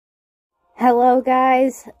Hello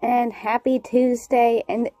guys, and happy Tuesday,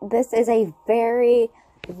 and this is a very,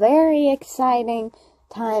 very exciting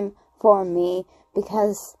time for me,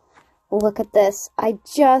 because look at this. I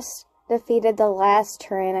just defeated the last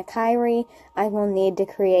PTERANOKYRIE. I will need to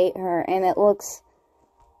create her, and it looks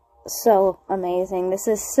so amazing. This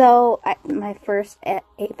is my first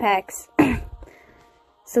Apex.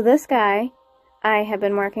 So this guy, I have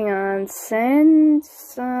been working on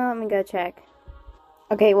since, let me go check.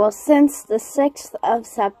 Okay, well, since the 6th of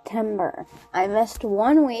September. I missed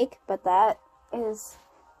 1 week, but that is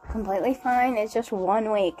completely fine. It's just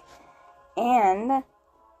 1 week. And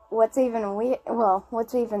what's even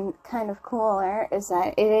kind of cooler is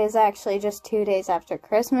that it is actually just 2 days after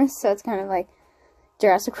Christmas, so it's kind of like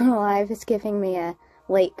Jurassic World Live is giving me a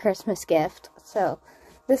late Christmas gift. So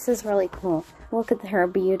this is really cool. Look at her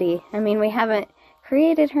beauty. I mean, we haven't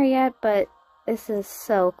created her yet, but this is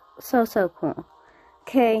so cool.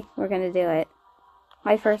 Okay, we're gonna do it.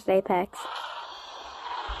 My first Apex.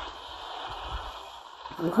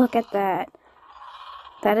 Look at that.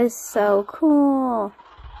 That is so cool.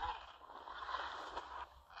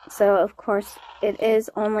 So, of course, it is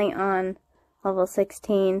only on level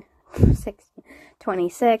 26,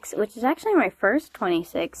 which is actually my first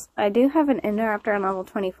 26. I do have an interrupter on level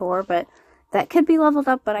 24, but that could be leveled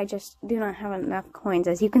up, but I just do not have enough coins,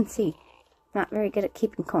 as you can see. Not very good at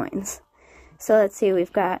keeping coins. So let's see,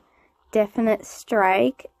 we've got Definite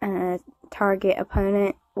Strike, target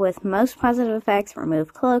opponent with most positive effects,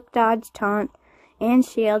 remove cloak, dodge, taunt, and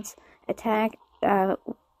shields, attack, the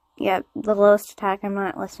lowest attack, I'm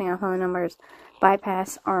not listing off all the numbers,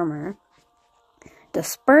 bypass armor,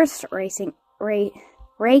 disperse raking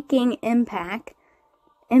impact,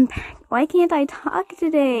 why can't I talk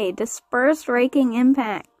today? Disperse raking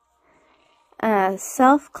impact,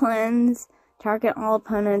 self-cleanse, target all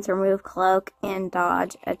opponents, remove cloak, and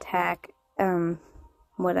dodge, attack,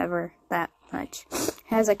 whatever, that much.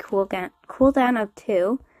 Has a cooldown of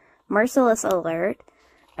 2. Merciless alert.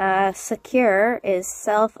 Secure is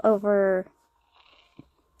self over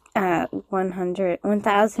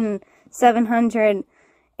 1,700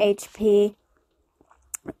 HP.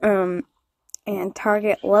 And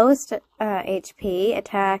target lowest HP,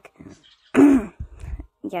 attack.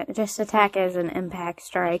 Just attack as an impact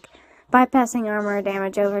strike. Bypassing armor,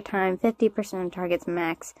 damage over time, 50% of target's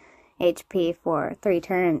max HP for 3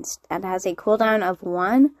 turns. That has a cooldown of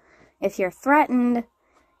 1. If you're threatened,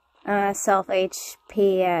 self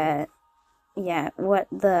HP, what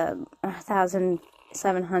the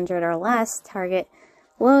 1,700 or less, target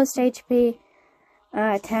lowest HP,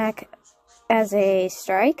 attack as a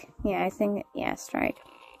strike. Strike.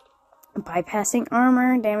 Bypassing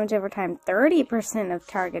armor, damage over time, 30% of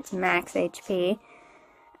target's max HP.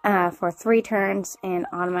 For 3 turns, and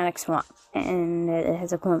automatic swap. And it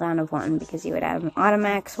has a cooldown of 1, because you would have an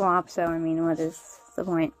automatic swap, so, I mean, what is the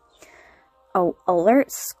point? Oh,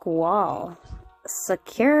 Alert Squall.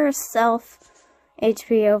 Secure self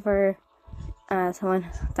HP over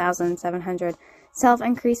 1,700. Self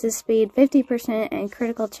increases speed 50% and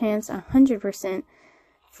critical chance 100%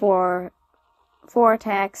 for 4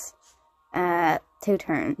 attacks, 2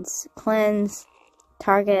 turns. Cleanse,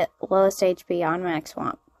 target lowest HP, automatic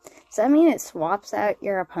swap. So, I mean, it swaps out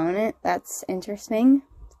your opponent. That's interesting.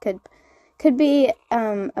 Could be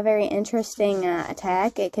a very interesting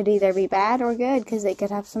attack. It could either be bad or good, because they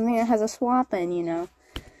could have something that has a swap in, you know.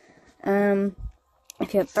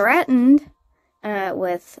 If you're threatened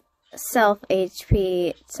with self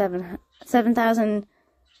HP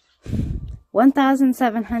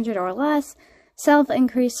 1,700 or less, self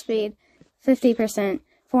increased speed 50%,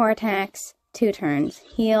 4 attacks, 2 turns.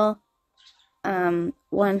 Heal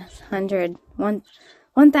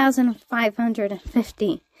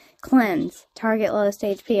 1,550. Cleanse. Target lowest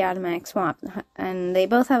HP, automatic swap. And they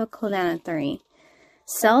both have a cooldown of 3.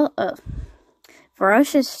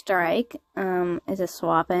 Ferocious Strike is a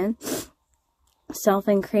swap in. Self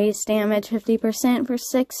increased damage 50% for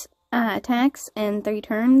 6 attacks and 3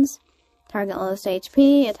 turns. Target lowest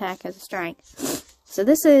HP, attack as a strike. So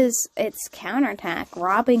this is its counterattack.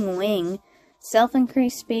 Robbing Wing. Self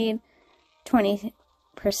increased speed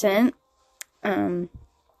 20%,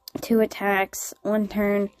 2 attacks, 1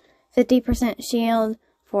 turn, 50% shield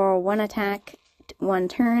for 1 attack, 1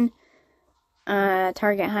 turn,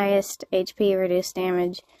 target highest HP, reduced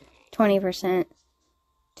damage, 20%,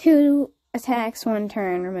 2 attacks, 1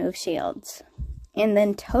 turn, remove shields. And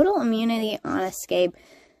then total immunity on escape,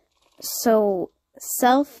 so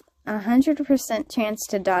self 100% chance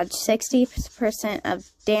to dodge 60%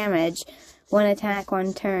 of damage, 1 attack,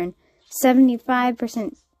 1 turn,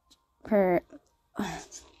 75%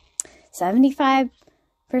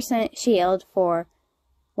 shield for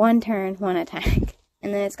 1 turn, 1 attack.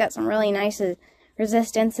 And then it's got some really nice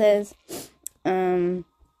resistances.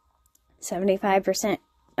 75%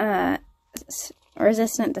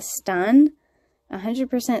 resistant to stun.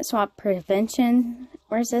 100% swap prevention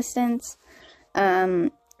resistance.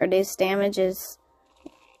 Reduced damage is...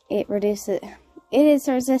 It is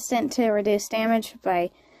resistant to reduced damage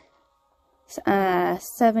by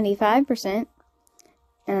 75%.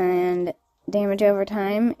 And damage over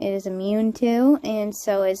time it is immune to, and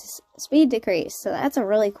so is speed decrease. So that's a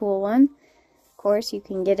really cool one. Of course, you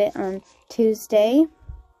can get it on Tuesday.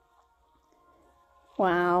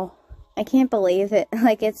 Wow. I can't believe it.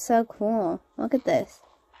 Like, it's so cool. Look at this.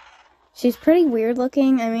 She's pretty weird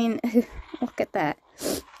looking. I mean, look at that.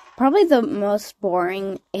 Probably the most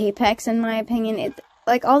boring Apex in my opinion.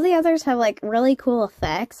 Like, all the others have, like, really cool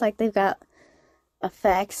effects. Like, they've got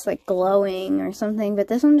effects, like, glowing or something. But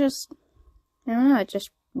this one just... I don't know, it's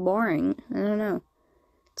just boring. I don't know.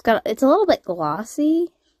 It's a little bit glossy,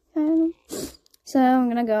 kind of. So I'm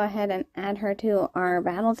gonna go ahead and add her to our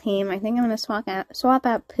battle team. I think I'm gonna swap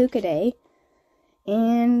out Pukaday.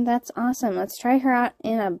 And that's awesome. Let's try her out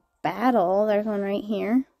in a battle. There's one right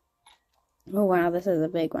here. Oh wow, this is a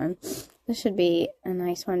big one. This should be a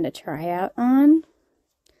nice one to try out on.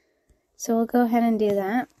 So we'll go ahead and do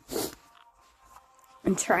that.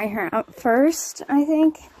 And try her out first, I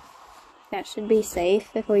think. That should be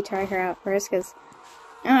safe if we try her out first, because,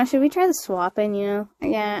 I don't know, should we try the swap-in, you know?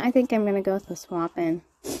 Yeah, I think I'm going to go with the swap-in.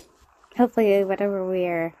 Hopefully, whatever we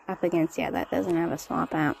are up against, yeah, that doesn't have a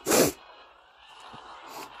swap-out.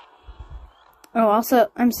 Oh, also,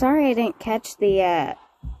 I'm sorry I didn't catch the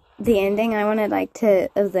ending. I wanted, like,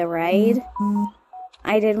 of the raid.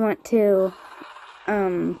 I did want to,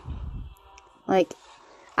 I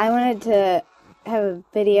wanted to have a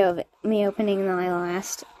video of me opening my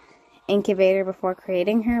last incubator before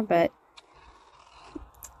creating her, but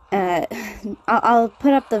I'll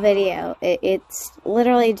put up the video. It's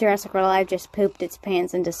literally Jurassic World Live just pooped its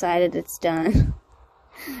pants and decided it's done.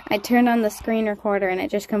 I turned on the screen recorder and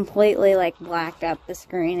it just completely like blacked up the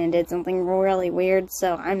screen and did something really weird,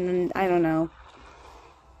 so I don't know.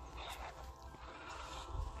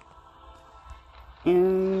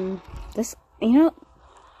 This, you know,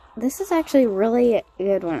 this is actually really a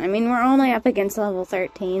good one. I mean, we're only up against level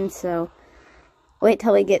 13, so wait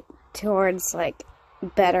till we get towards, like,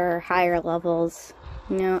 better, higher levels.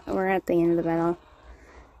 You know, we're at the end of the battle.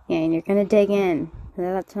 Yeah, and you're gonna dig in.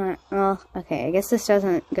 That's not, well, okay, I guess this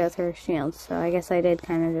doesn't go through shields, so I guess I did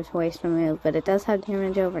kind of just waste a move, but it does have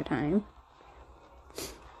damage over time.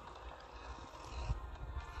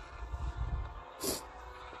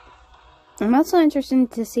 I'm also interested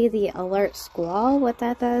to see the alert squall, what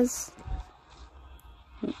that does.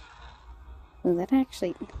 Ooh, that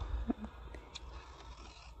actually...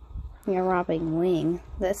 Yeah, robbing wing.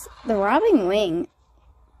 The robbing wing,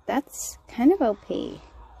 that's kind of OP. It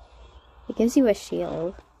gives you a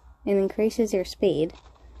shield. It increases your speed.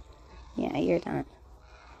 Yeah, you're done.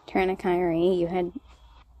 Tyrannokyrie,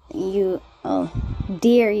 oh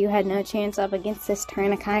dear, you had no chance up against this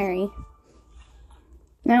Tyrannokyrie.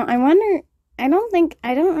 Now, I wonder... I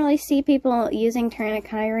don't really see people using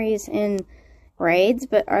Tyrannokyries in raids,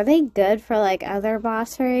 but are they good for, like, other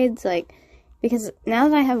boss raids? Like, because now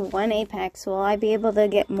that I have 1 Apex, will I be able to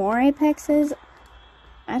get more Apexes?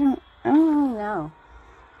 I don't really know.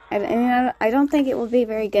 I mean, I don't think it will be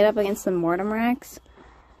very good up against the Mortemrax,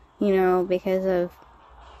 you know, because of,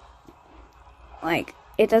 like,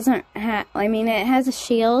 it doesn't have, I mean, it has a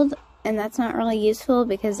shield, and that's not really useful,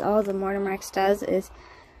 because all the Mortemrax does is,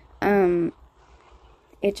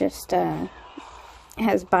 it just,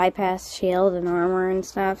 has bypass shield and armor and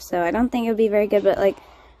stuff, so I don't think it would be very good, but, like,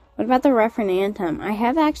 what about the Referenantum? I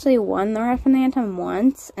have actually won the Referenantum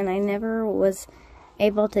once, and I never was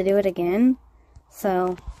able to do it again,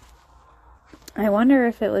 so I wonder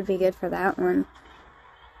if it would be good for that one.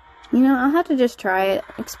 You know, I'll have to just try it,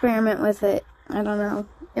 experiment with it, I don't know.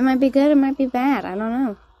 It might be good, it might be bad, I don't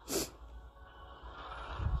know.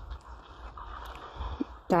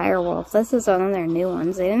 Direwolf. This is one of their new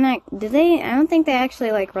ones. They didn't I don't think they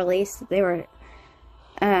actually, like, released, they were,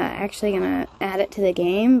 actually gonna add it to the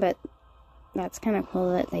game, but that's kind of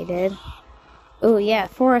cool that they did. Oh, yeah,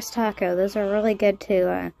 Forest Taco. Those are really good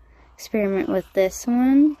to, experiment with this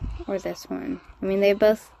one, or this one. I mean, they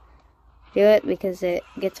both do it because it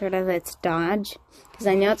gets rid of its dodge. Because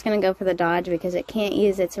I know it's gonna go for the dodge because it can't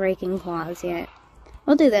use its raking claws yet.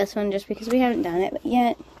 We'll do this one just because we haven't done it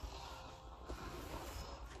yet.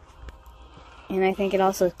 And I think it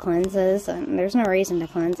also cleanses. There's no reason to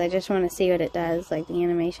cleanse. I just want to see what it does, like the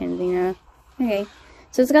animations, you know. Okay.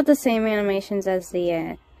 So it's got the same animations as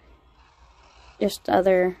the, just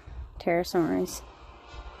other pterosaurs.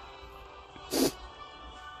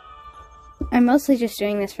 I'm mostly just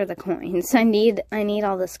doing this for the coins. I need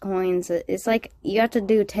all this coins. It's like, you have to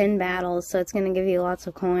do 10 battles, so it's gonna give you lots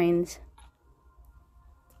of coins.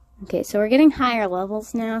 Okay, so we're getting higher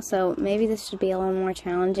levels now, so maybe this should be a little more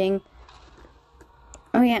challenging.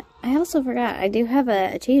 Oh yeah, I also forgot, I do have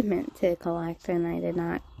an achievement to collect, and I did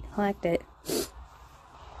not collect it.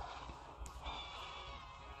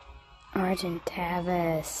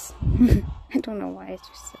 Argentavis. I don't know why I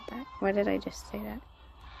just said that. Why did I just say that?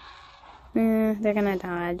 They're gonna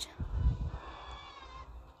dodge.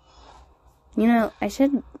 You know, I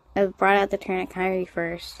should have brought out the PTERANOKYRIE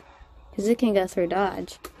first, because it can go through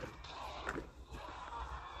dodge.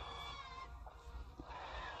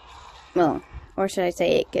 Well, or should I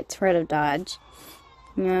say it gets rid of dodge.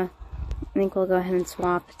 Yeah, I think we'll go ahead and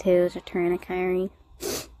swap to the PTERANOKYRIE.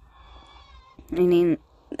 I mean,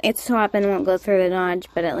 it's swap and won't go through the dodge,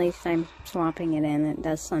 but at least I'm swapping it in. It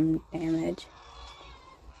does some damage.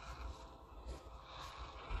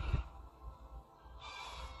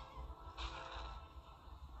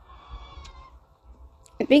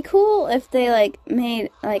 It'd be cool if they, like,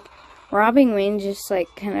 made, like, robbing Wayne just, like,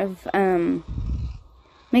 kind of,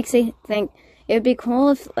 makes me think. It would be cool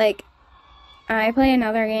if, like, I play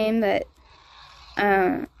another game that,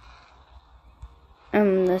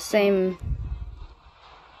 the same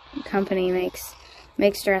company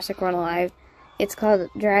makes Jurassic World Alive. It's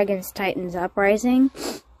called Dragons Titans Uprising.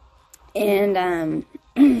 And,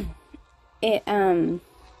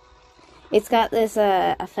 it's got this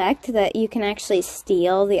effect that you can actually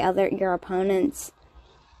steal your opponent's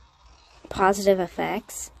positive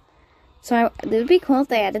effects. So it would be cool if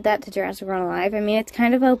they added that to Jurassic World Alive. I mean, it's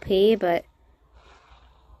kind of OP, but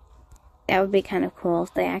that would be kind of cool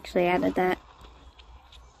if they actually added that.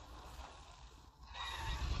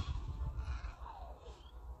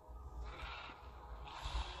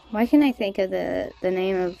 Why can't I think of the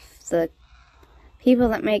name of the people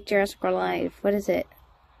that make Jurassic World Alive? What is it?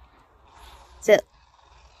 Is it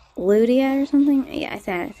Ludia or something? Yeah,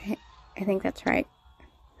 I think that's right.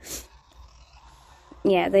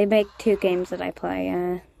 Yeah, they make 2 games that I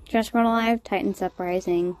play. Jurassic World Alive, Titans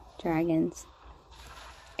Uprising, Dragons.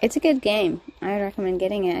 It's a good game. I would recommend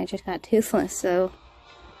getting it. I just got Toothless, so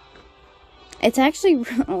it's actually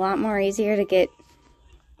a lot more easier to get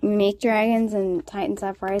unique dragons in Titans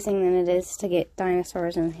Uprising than it is to get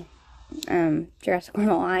dinosaurs in Jurassic World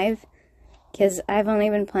Alive. Because I've only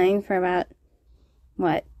been playing for about,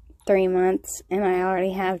 what, 3 months, and I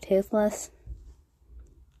already have Toothless.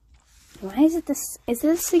 Why is it this? Is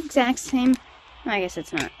this the exact same? I guess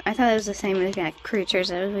it's not. I thought it was the same exact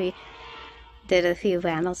creatures as we did a few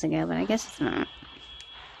battles ago, but I guess it's not.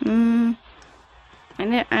 I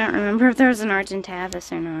don't remember if there was an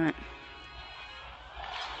Argentavis or not.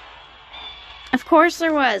 Of course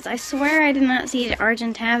there was. I swear I did not see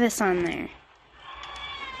Argentavis on there.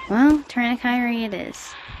 Well, PTERANOKYRIE it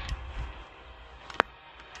is.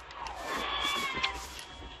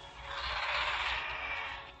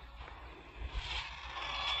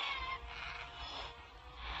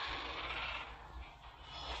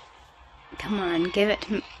 Come on,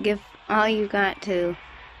 give all you got to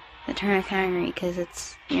the PTERANOKYRIE,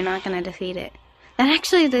 because you're not gonna defeat it. That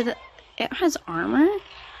actually it has armor?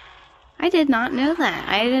 I did not know that.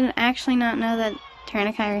 I didn't actually not know that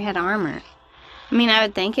PTERANOKYRIE had armor. I mean, I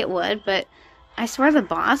would think it would, but I swear the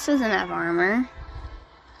boss doesn't have armor.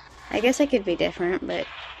 I guess it could be different, but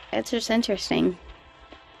it's just interesting.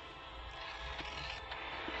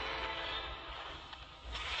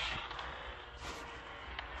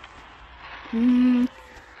 Am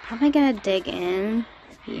I gonna dig in?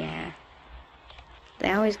 Yeah.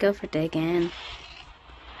 They always go for dig in.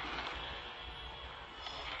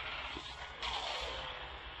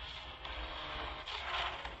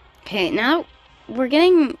 Okay, now we're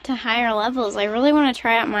getting to higher levels. I really want to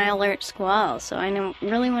try out my alert squall, so I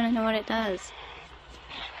really want to know what it does.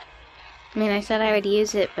 I mean, I said I would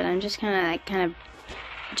use it, but I'm just kind of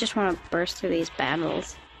just want to burst through these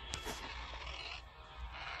battles.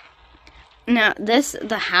 Now,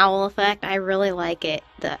 the howl effect, I really like it.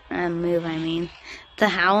 The move, I mean. The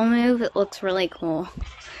howl move, it looks really cool.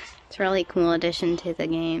 It's a really cool addition to the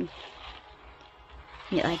game.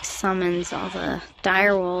 It, like, summons all the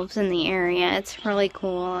dire wolves in the area. It's really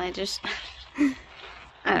cool. I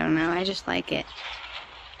don't know, I just like it.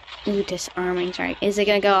 Ooh, disarming strike. Is it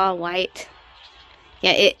gonna go all white?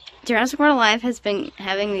 Yeah, Jurassic World Alive has been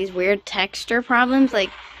having these weird texture problems. Like,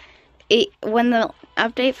 when the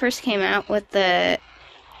update first came out with the,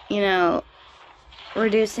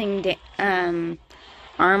 reducing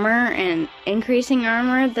armor and increasing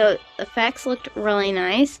armor, the effects looked really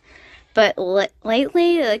nice. But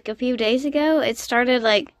lately, like a few days ago, it started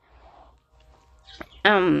like,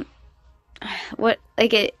 the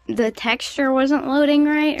texture wasn't loading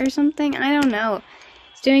right or something. I don't know.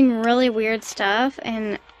 It's doing really weird stuff,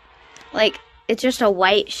 and like, it's just a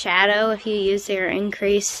white shadow if you use your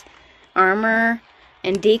increase armor,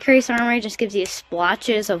 and decrease armor just gives you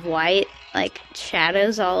splotches of white, like,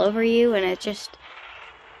 shadows all over you, and it's just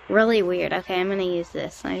really weird. Okay, I'm gonna use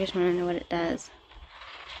this. I just want to know what it does.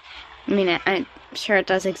 I mean, I'm sure it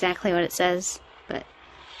does exactly what it says, but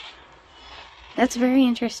that's very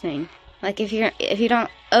interesting. Like, if you don't,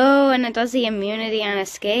 oh, and it does the immunity on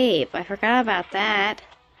escape. I forgot about that.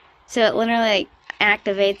 So it literally, like,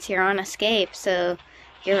 activates your on escape, so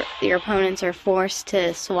your opponents are forced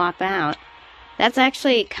to swap out. That's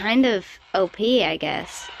actually kind of OP, I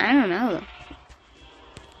guess. I don't know.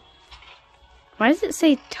 Why does it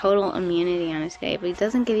say total immunity on escape? It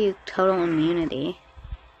doesn't give you total immunity.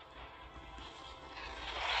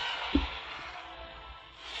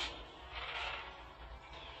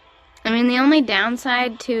 I mean, the only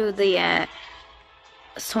downside to the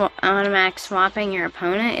automatic swapping your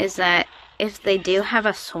opponent is that if they do have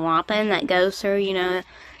a swap-in that goes through, you know,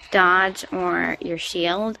 dodge or your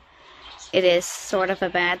shield, it is sort of a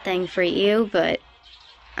bad thing for you, but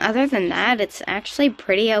other than that, it's actually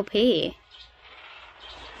pretty OP. Yeah,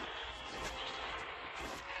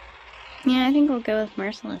 I think we'll go with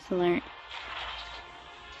Merciless Alert.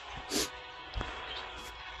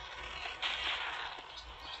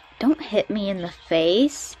 Don't hit me in the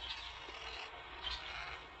face.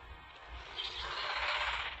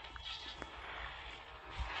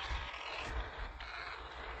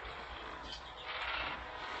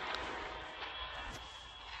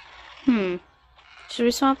 Should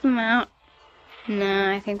we swap them out?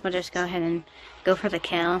 No, I think we'll just go ahead and go for the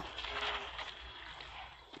kill.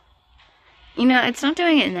 You know, it's not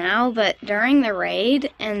doing it now, but during the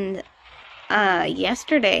raid and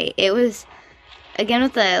yesterday, it was, again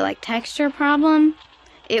with the like texture problem,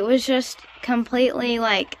 it was just completely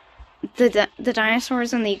like the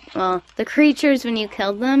dinosaurs and the creatures, when you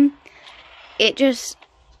killed them,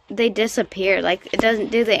 they disappeared. Like, it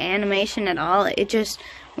doesn't do the animation at all. It just,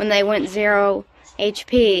 when they went 0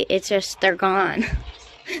 HP, it's just, they're gone.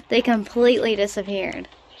 They completely disappeared.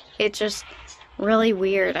 It's just really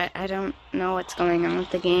weird. I don't know what's going on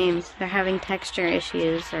with the game. They're having texture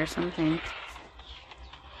issues or something.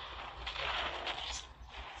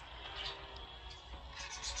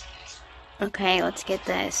 Okay, let's get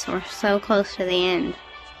this. We're so close to the end.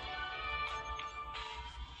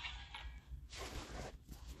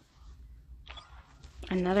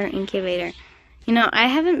 Another incubator. You know, I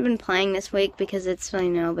haven't been playing this week because it's, you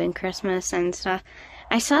know, been Christmas and stuff.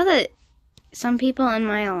 I saw that some people in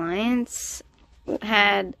my alliance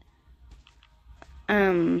had,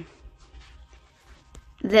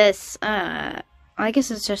 this, I guess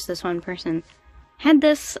it's just this one person, had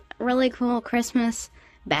this really cool Christmas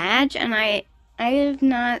badge, and I have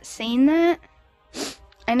not seen that.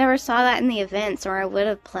 I never saw that in the events, or I would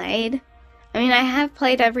have played. I mean, I have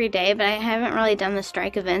played every day, but I haven't really done the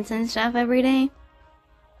strike events and stuff every day.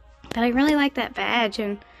 But I really like that badge,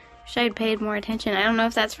 and wish I had paid more attention. I don't know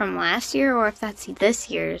if that's from last year, or if that's this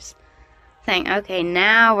year's thing. Okay,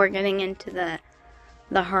 now we're getting into the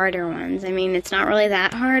harder ones. I mean, it's not really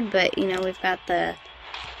that hard, but, you know, we've got the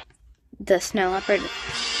snow leopard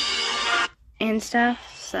and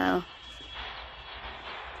stuff, so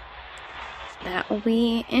that will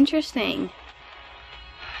be interesting.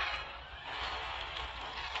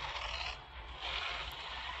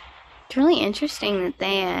 It's really interesting that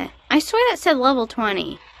they, I swear that said level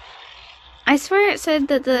 20. I swear it said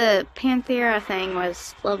that the Panthera thing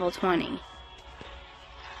was level 20.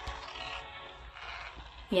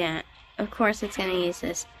 Yeah, of course it's gonna use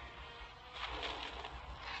this.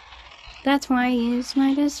 That's why I use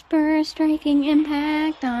my Disperse Striking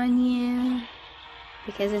Impact on you.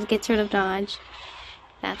 Because it gets rid of dodge.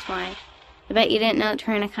 That's why. I bet you didn't know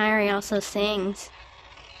PTERANOKYRIE also sings.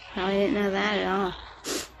 Probably didn't know that at all.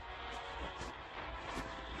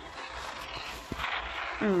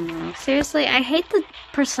 Oh no. Seriously, I hate the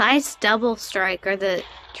precise double strike or the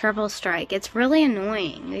triple strike. It's really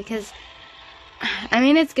annoying because, I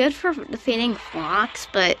mean, it's good for defeating flocks,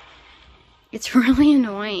 but it's really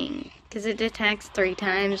annoying because it attacks 3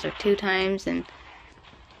 times or 2 times, and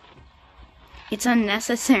it's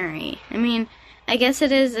unnecessary. I mean, I guess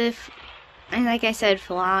it is if, like I said,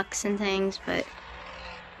 flocks and things, but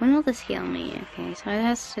when will this heal me? Okay, so it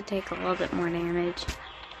has to take a little bit more damage.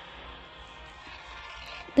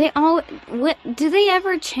 Do they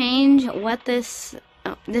ever change what this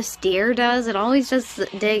this deer does. It always does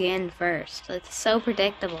dig in first. It's so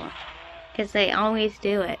predictable. Because they always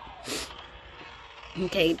do it.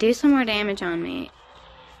 Okay, do some more damage on me.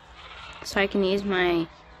 So I can use my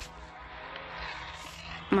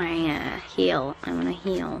heal. I want to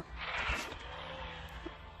heal.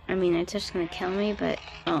 I mean, it's just going to kill me, but...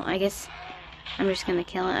 Oh, I guess I'm just going to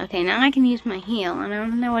kill it. Okay, now I can use my heal. And I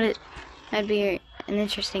don't know what that'd be an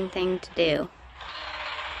interesting thing to do.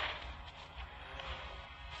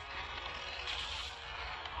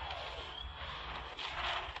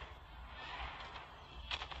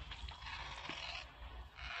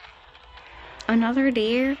 Another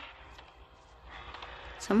deer?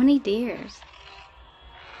 So many deers.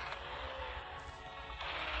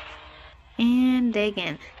 And dig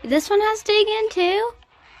in. This one has dig in too?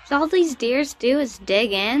 So all these deers do is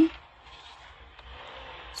dig in?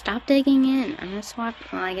 Stop digging in. I'm gonna swap.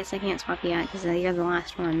 Well, I guess I can't swap you out because you're the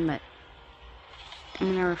last one, but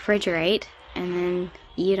I'm gonna refrigerate. And then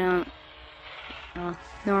you don't. Well,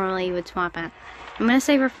 normally you would swap out. I'm gonna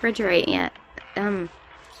say refrigerate yet.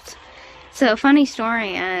 So, funny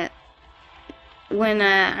story, when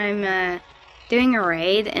I'm doing a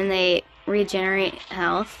raid and they regenerate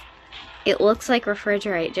health, it looks like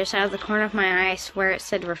refrigerate. Just out of the corner of my eye, I swear it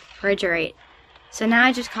said refrigerate. So now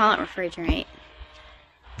I just call it refrigerate.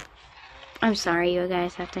 I'm sorry you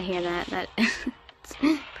guys have to hear that. It's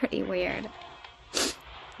pretty weird.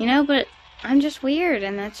 You know, but I'm just weird,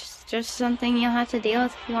 and that's just something you'll have to deal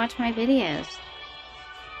with if you watch my videos.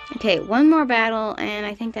 Okay, one more battle, and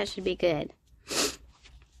I think that should be good.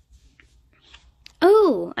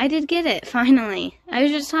 Oh, I did get it, finally. I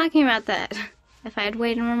was just talking about that. If I had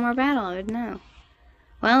waited one more battle, I would know.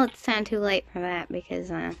 Well, it's kind of too late for that,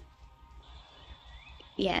 because,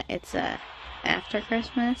 yeah, it's, after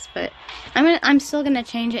Christmas, but I'm still gonna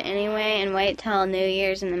change it anyway, and wait till New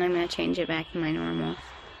Year's, and then I'm gonna change it back to my normal.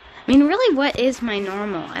 I mean, really, what is my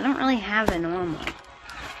normal? I don't really have a normal.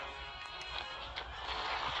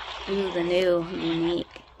 Ooh, the new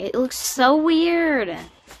unique. It looks so weird.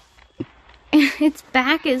 Its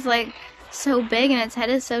back is like so big and its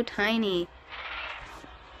head is so tiny.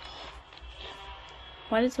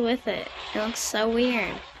 What is with it? It looks so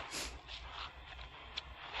weird.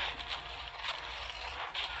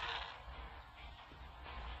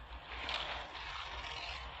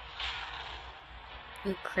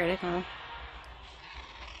 Ooh, critical.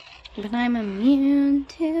 But I'm immune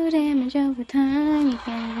to damage over time. You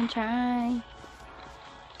can't even try.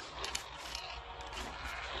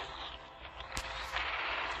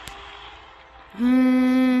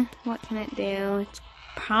 What can it do?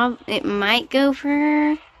 It might go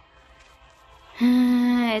for...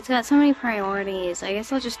 it's got so many priorities. I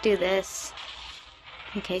guess I'll just do this.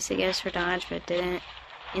 In case it goes for dodge, but it didn't.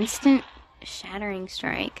 Instant shattering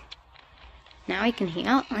strike. Now I can heal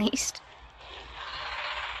at least.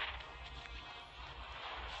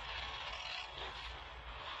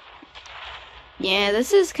 Yeah,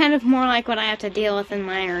 this is kind of more like what I have to deal with in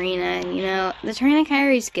my arena. You know, the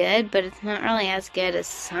PTERANOKYRIE's good, but it's not really as good as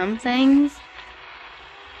some things.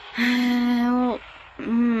 Well,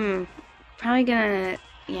 probably gonna,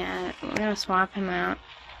 yeah, we're gonna swap him out.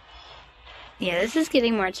 Yeah, this is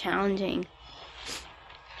getting more challenging.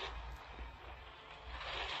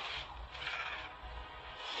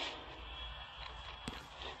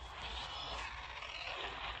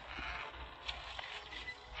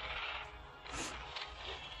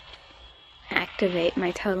 Activate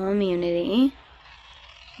my total immunity.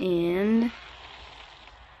 And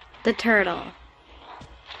the turtle.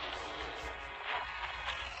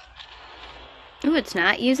 Ooh, it's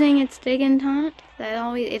not using its dig and taunt.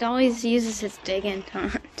 It always uses its dig and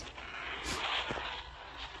taunt.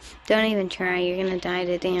 Don't even try, you're gonna die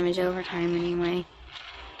to damage over time anyway.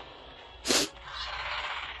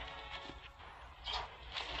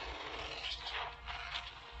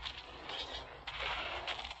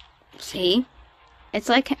 See? It's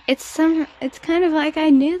kind of like I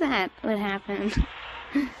knew that would happen.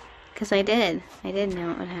 Because I did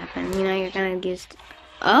know it would happen. You know, you're gonna use...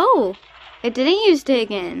 Oh! It didn't use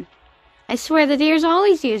dig in. I swear the deers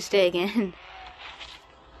always use dig in.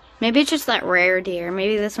 Maybe it's just that rare deer.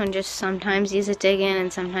 Maybe this one just sometimes uses dig in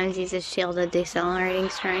and sometimes uses shielded decelerating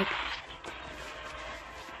strike.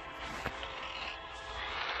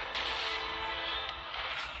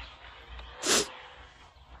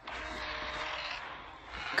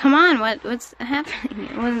 Come on, what's happening?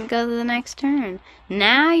 It wouldn't go to the next turn.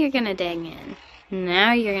 Now you're gonna dig in.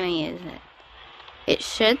 Now you're gonna use it. It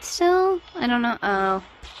should still? I don't know. Oh.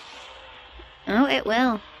 Oh, it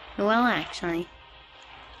will. It will, actually.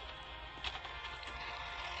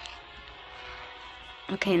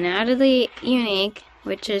 Okay, now to the unique.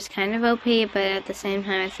 which is kind of OP, but at the same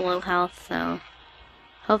time it's low health, so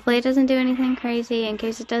hopefully it doesn't do anything crazy in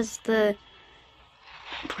case it does the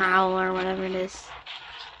prowl or whatever it is.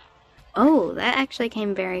 Oh, that actually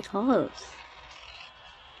came very close.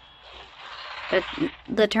 But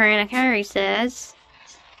the PTERANOKYRIE says,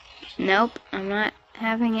 nope, I'm not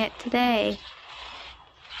having it today.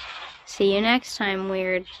 See you next time,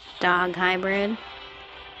 weird dog hybrid.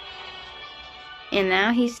 And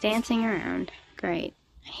now he's dancing around. Great.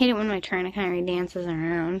 I hate it when my PTERANOKYRIE dances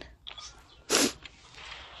around.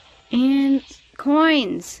 And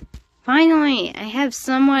coins! Finally! I have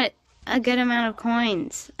somewhat a good amount of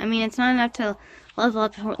coins. I mean, it's not enough to level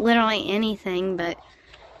up literally anything, but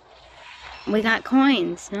we got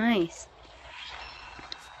coins. Nice.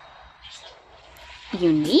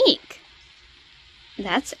 Unique!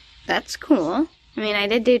 That's cool. I mean, I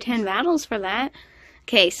did do 10 battles for that.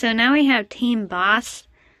 Okay, so now we have Team Boss,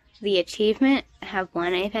 the achievement, have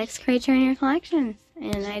 1 apex creature in your collection.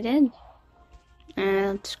 And I did.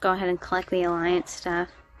 Let's go ahead and collect the alliance stuff.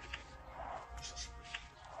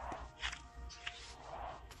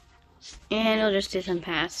 And we'll just do some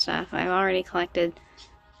past stuff. I've already collected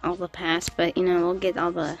all the past, but, you know, we'll get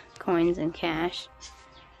all the coins and cash.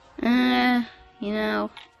 You know,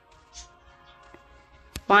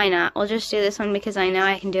 why not? We'll just do this one because I know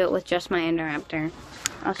I can do it with just my Indoraptor.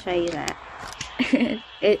 I'll show you that.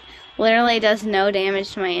 It literally does no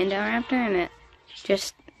damage to my Indoraptor, and it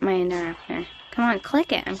just my Indoraptor. Come on,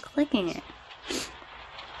 click it. I'm clicking it.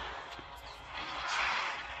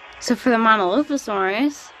 So for the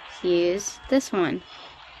Monolophosaurus, use this one.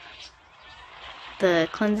 The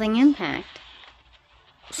Cleansing Impact.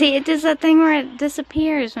 See, it does that thing where it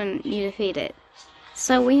disappears when you defeat it.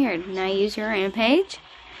 So weird. Now use your Rampage.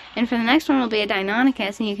 And for the next one will be a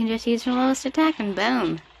Deinonychus, and you can just use your lowest attack, and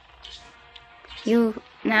boom. You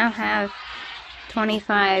now have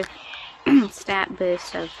 25 stat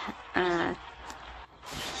boost of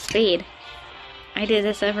speed. I do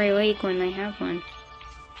this every week when they have one.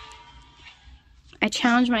 I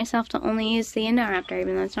challenge myself to only use the Indoraptor,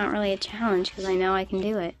 even though it's not really a challenge, because I know I can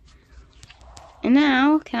do it. And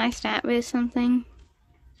now, can I stat boost something?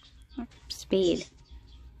 Speed.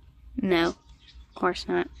 No, of course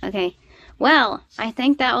not. Okay, well, I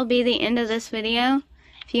think that will be the end of this video.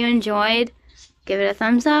 If you enjoyed, give it a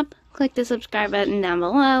thumbs up, click the subscribe button down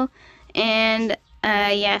below, and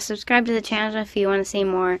yeah, subscribe to the channel if you want to see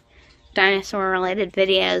more dinosaur-related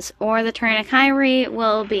videos, or the PTERANOKYRIE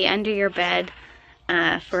will be under your bed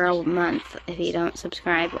for a month if you don't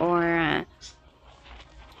subscribe, or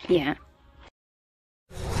yeah.